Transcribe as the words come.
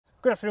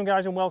Good afternoon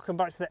guys and welcome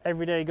back to the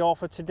Everyday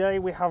Golfer. Today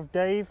we have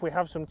Dave, we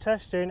have some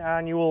testing,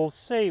 and you will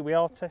see we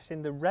are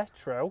testing the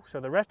retro. So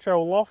the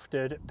retro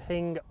lofted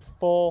Ping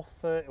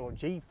 430 or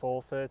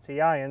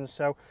G430 irons.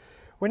 So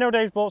we know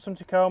Dave's bought some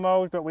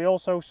Tacomos, but we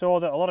also saw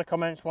that a lot of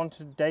comments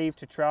wanted Dave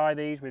to try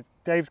these with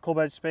Dave's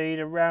clubhead speed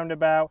around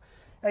about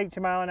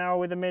 80 mile an hour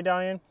with a mid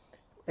iron.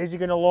 Is he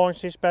going to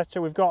launch this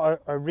better? We've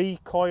got a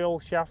recoil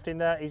shaft in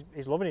there.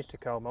 He's loving his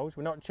Tacomos.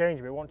 We're not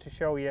changing, we want to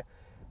show you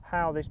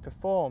how this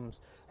performs.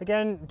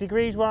 Again,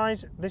 degrees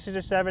wise, this is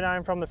a 7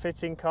 iron from the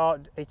fitting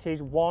cart. It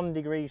is 1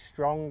 degree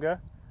stronger,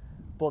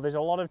 but there's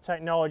a lot of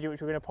technology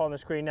which we're going to put on the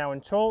screen now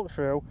and talk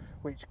through,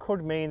 which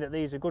could mean that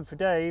these are good for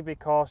Dave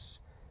because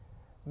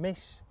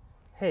miss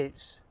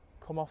hits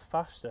come off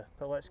faster.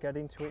 But let's get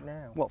into it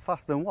now. What,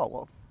 faster than what?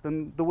 What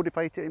than the wood if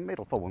I hit it in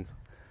middle for once?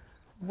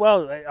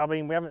 Well, I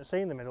mean, we haven't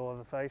seen the middle of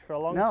the face for a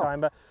long No.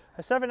 time, but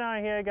a 7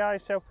 iron here,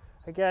 guys. So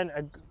again,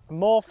 a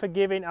more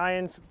forgiving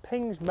iron,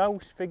 Ping's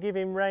most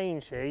forgiving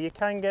range here. You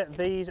can get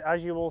these,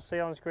 as you will see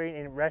on screen,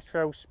 in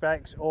retro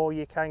specs, or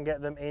you can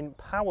get them in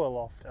power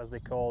loft, as they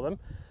call them.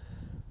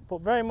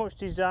 But very much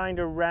designed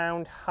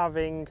around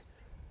having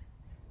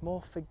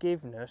more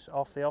forgiveness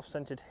off the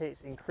off-centered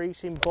hits,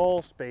 increasing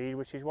ball speed,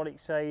 which is what it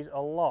says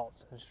a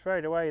lot. And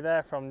straight away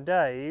there from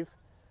Dave,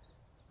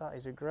 that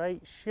is a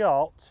great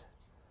shot.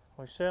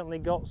 We've certainly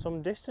got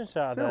some distance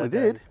out of there.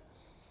 Certainly did.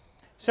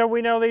 So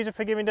we know these are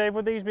forgiving, Dave.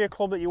 Would these be a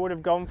club that you would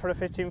have gone for a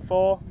fitting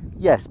for?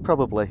 Yes,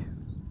 probably.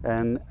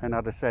 And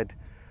as I said,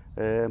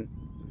 they're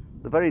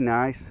very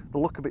nice. They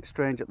look a bit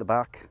strange at the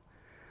back.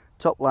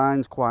 Top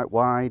line's quite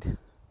wide,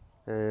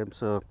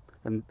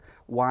 and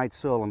wide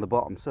sole on the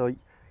bottom. So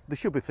they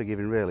should be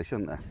forgiving, really,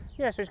 shouldn't they?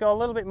 Yeah, so it's got a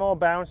little bit more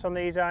bounce on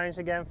these irons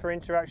again for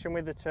interaction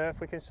with the turf.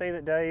 We can see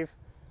that Dave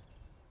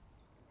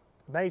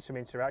made some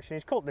interaction.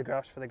 He's cut the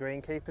grass for the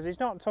greenkeepers. He's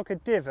not took a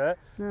divot,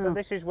 No. but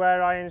this is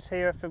where irons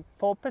here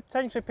for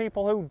potentially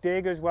people who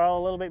dig as well,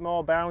 a little bit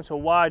more bounce, a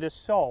wider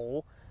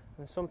sole,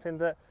 and something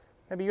that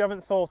maybe you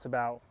haven't thought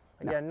about.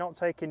 Again, not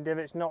taking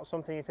divots, not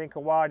something you think a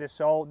wider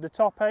sole. The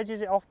top edge,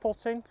 is it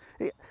off-putting?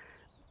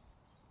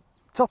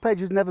 Top edge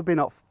has never been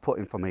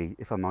off-putting for me,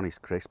 if I'm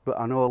honest, Chris, but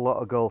I know a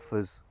lot of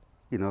golfers,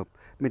 you know,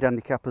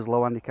 mid-handicappers,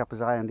 low-handicappers,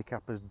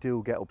 high-handicappers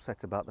do get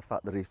upset about the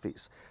fact that if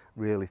it's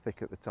really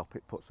thick at the top,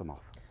 it puts them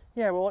off.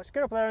 Yeah, well, let's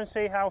get up there and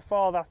see how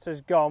far that has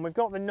gone. We've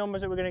got the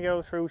numbers that we're going to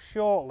go through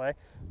shortly.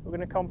 We're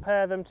going to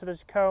compare them to the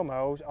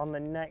Tacomos on the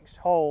next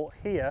hole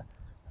here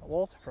at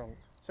Waterfront.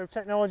 So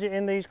technology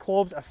in these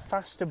clubs, a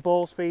faster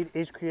ball speed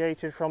is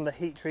created from the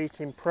heat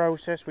treating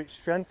process, which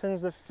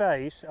strengthens the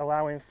face,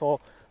 allowing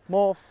for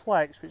more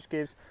flex, which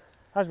gives,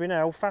 as we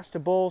know, faster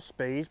ball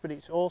speeds, but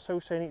it's also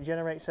saying it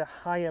generates a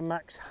higher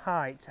max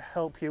height to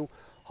help you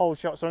hold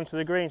shots onto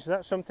the green. So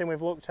that's something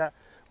we've looked at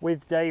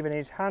with Dave and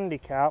his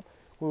handicap.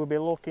 We will be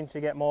looking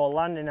to get more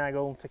landing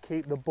angle to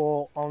keep the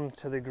ball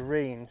onto the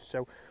green.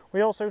 So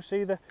we also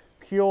see the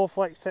Pure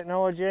Flex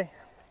technology,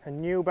 a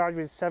new badge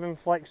with 7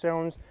 flex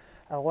zones,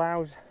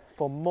 allows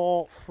for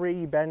more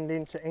free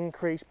bending to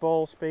increase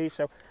ball speed.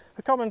 So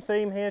a common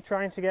theme here,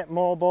 trying to get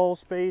more ball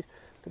speed,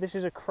 but this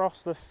is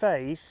across the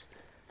face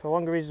for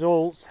longer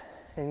results.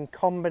 In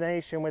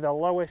combination with a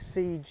lower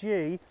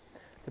CG,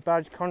 the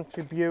badge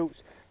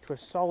contributes to a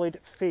solid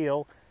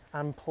feel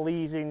and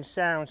pleasing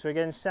sound. So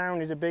again,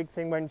 sound is a big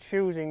thing when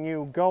choosing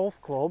new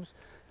golf clubs.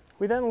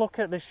 We then look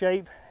at the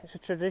shape. It's a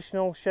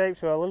traditional shape,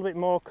 so a little bit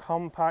more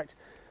compact,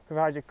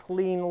 provides a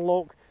clean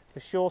look.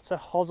 The shorter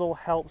hosel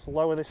helps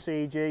lower the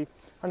CG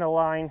and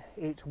align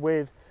it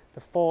with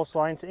the force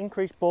line to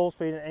increase ball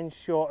speed and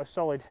ensure a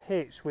solid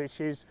hitch,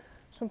 which is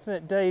something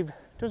that Dave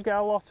does get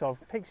a lot of.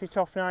 Picks it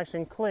off nice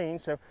and clean,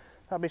 so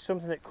that'd be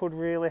something that could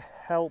really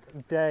help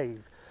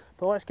Dave.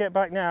 But let's get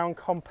back now and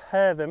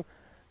compare them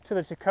to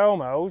the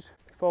Tacomos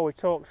before we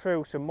talk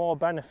through some more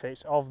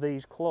benefits of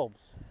these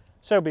clubs.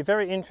 So it'll be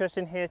very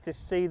interesting here to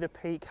see the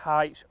peak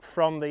heights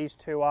from these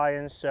two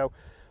irons. So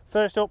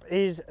first up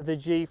is the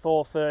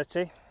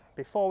G430.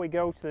 Before we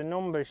go to the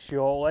numbers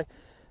shortly,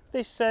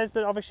 this says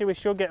that obviously we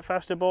should get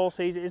faster ball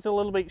speeds. It is a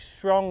little bit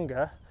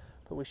stronger,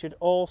 but we should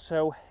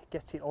also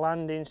get it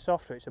landing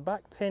softer. It's a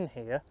back pin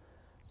here,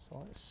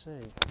 so let's see.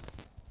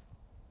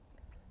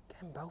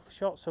 Again, both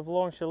shots have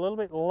launched a little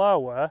bit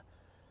lower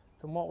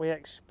than what we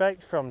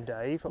expect from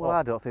Dave. Well,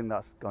 I don't think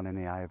that's gone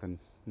any higher than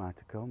my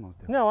Tacomos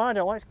do. No, I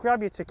don't. Let's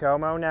grab your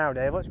Tacomo now,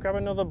 Dave. Let's grab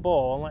another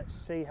ball and let's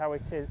see how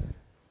it is.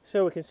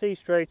 So we can see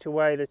straight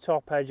away the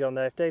top edge on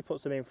there. If Dave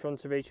puts them in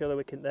front of each other,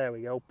 we can, there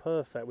we go,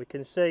 perfect. We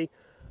can see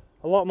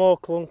a lot more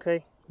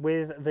clunky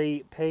with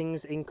the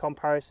Pings in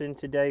comparison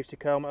to Dave's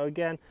Tacomo.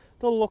 Again,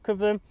 the look of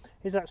them,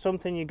 is that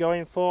something you're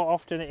going for?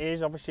 Often it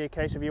is obviously a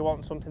case of you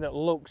want something that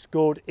looks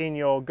good in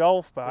your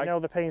golf bag. I know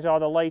the Pings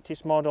are the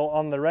latest model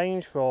on the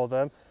range for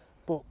them,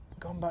 but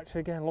gone back to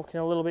again looking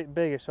a little bit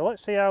bigger. So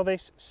let's see how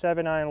this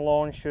 7 iron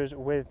launches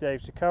with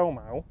Dave's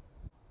Tacoma.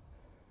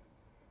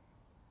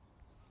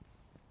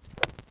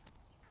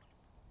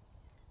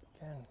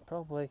 Again,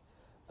 probably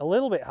a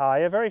little bit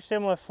higher, very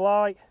similar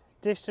flight,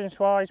 distance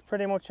wise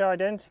pretty much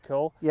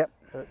identical. Yep.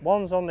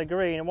 One's on the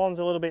green and one's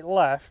a little bit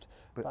left.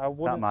 But I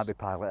wouldn't, that might be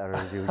pilot error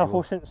as I usual.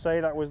 wouldn't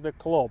say that was the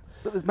club.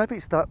 But maybe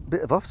it's that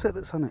bit of offset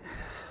that's on it.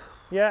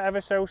 Yeah,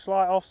 ever so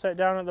slight offset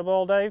down at the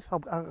ball, Dave.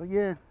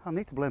 Yeah, I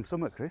need to blame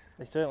something, Chris.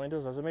 It certainly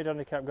does. As a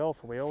mid-handicap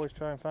golfer, we always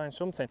try and find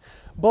something.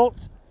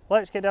 But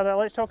let's get down there.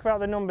 Let's talk about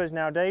the numbers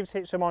now. Dave's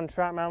hit some on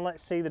track, man.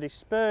 Let's see the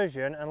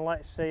dispersion, and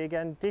let's see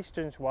again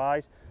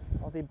distance-wise,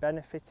 are they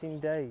benefiting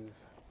Dave?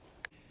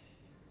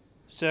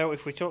 So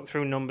if we talk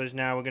through numbers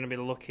now, we're going to be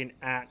looking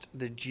at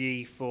the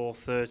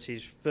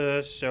G430s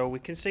first. So we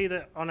can see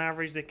that on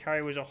average the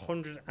carry was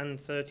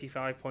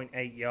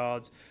 135.8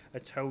 yards,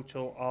 a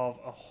total of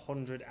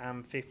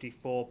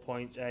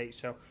 154.8.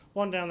 So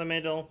one down the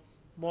middle,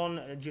 one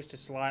just a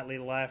slightly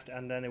left,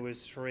 and then there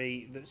was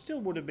three that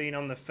still would have been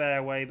on the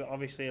fairway, but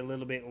obviously a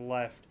little bit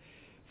left.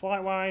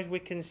 Flight wise, we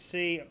can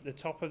see at the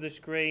top of the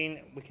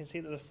screen, we can see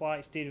that the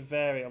flights did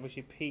vary.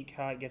 Obviously peak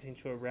height getting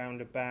to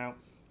around about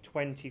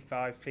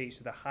 25 feet,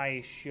 so the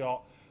highest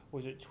shot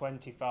was at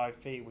 25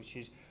 feet, which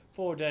is,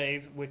 for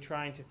Dave, we're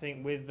trying to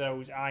think with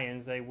those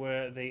irons, they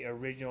were the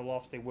original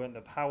lofts, they weren't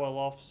the power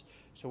lofts,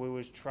 so we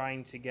was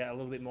trying to get a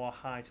little bit more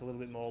height, a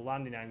little bit more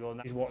landing angle, and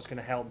that is what's going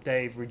to help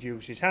Dave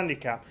reduce his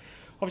handicap.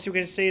 Obviously we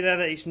can see there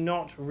that it's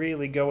not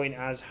really going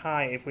as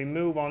high. If we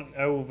move on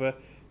over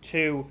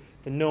to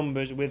the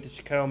numbers with the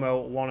Tacoma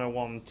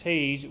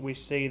 101Ts, we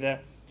see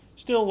that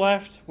still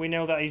left, we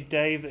know that is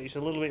Dave, that it's a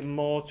little bit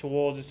more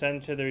towards the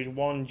centre. There is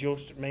one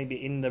just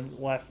maybe in the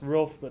left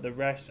rough, but the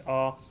rest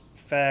are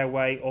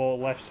fairway or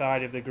left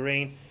side of the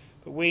green.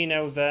 But we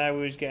know there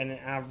we was getting an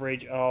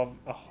average of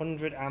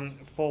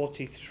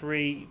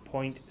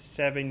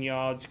 143.7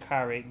 yards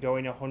carry,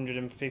 going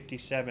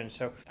 157.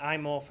 So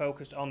I'm more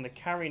focused on the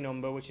carry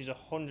number, which is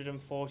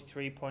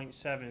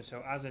 143.7.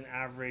 So as an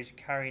average,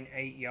 carrying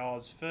 8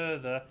 yards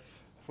further.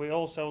 If we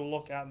also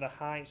look at the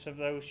heights of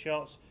those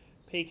shots,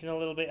 peaking a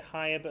little bit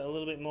higher but a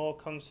little bit more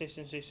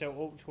consistency, so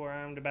up to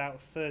around about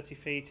 30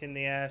 feet in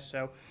the air.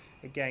 So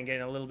again,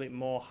 getting a little bit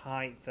more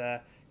height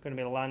there, going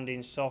to be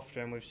landing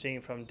softer, and we've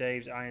seen from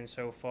Dave's irons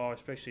so far,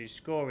 especially his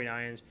scoring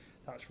irons,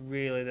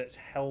 that's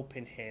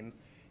helping him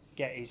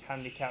get his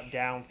handicap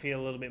down, feel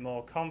a little bit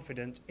more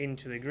confident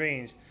into the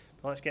greens.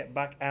 But let's get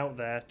back out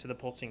there to the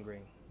putting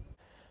green.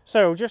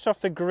 So just off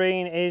the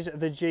green is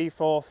the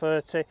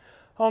G430,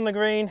 on the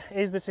green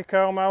is the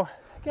Tacoma.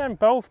 Again,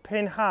 both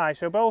pin high,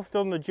 so both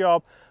done the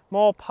job.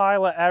 More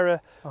pilot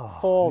error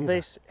for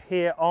this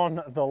here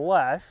on the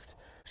left.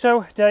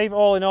 So, Dave,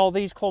 all in all,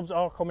 these clubs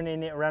are coming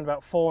in at around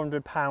about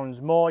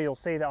 £400 more. You'll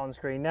see that on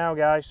screen now,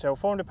 guys. So,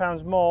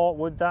 £400 more,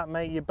 would that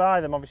make you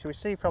buy them? Obviously, we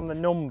see from the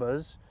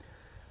numbers,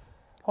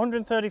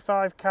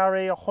 135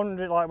 carry,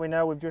 100, like we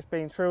know, we've just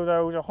been through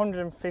those,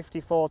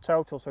 154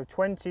 total, so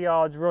 20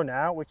 yards run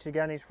out, which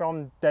again is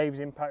from Dave's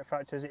impact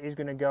factors. It is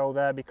going to go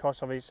there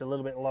because of it's a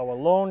little bit lower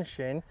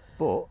launching.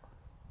 But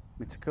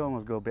my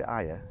Tacomas go a bit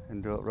higher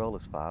and don't roll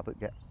as far, but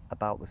get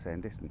about the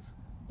same distance.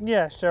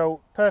 Yeah,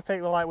 so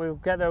perfectly like we'll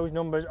get those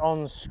numbers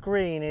on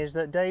screen is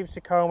that Dave's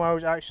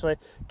Tacomas actually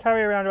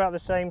carry around about the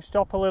same,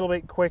 stop a little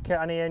bit quicker,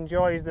 and he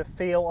enjoys the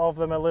feel of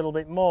them a little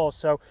bit more.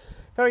 So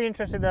very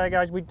interesting there,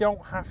 guys. We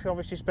don't have to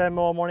obviously spend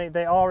more money.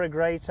 They are a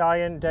great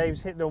iron.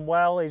 Dave's hit them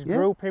well. His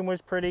grouping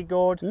was pretty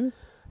good.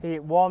 He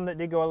hit one that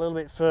did go a little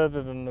bit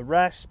further than the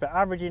rest, but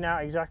averaging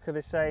out exactly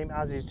the same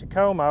as his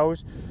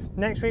Tacomas.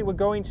 Next week we're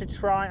going to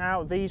try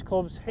out these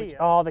clubs here, which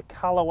are the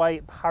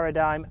Callaway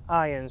Paradigm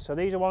irons. So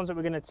these are ones that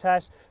we're going to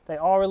test. They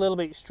are a little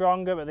bit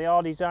stronger, but they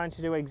are designed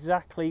to do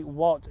exactly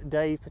what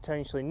Dave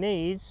potentially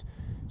needs.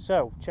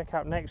 So check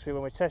out next week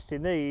when we're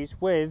testing these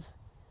with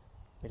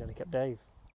Mid-Handicap Dave.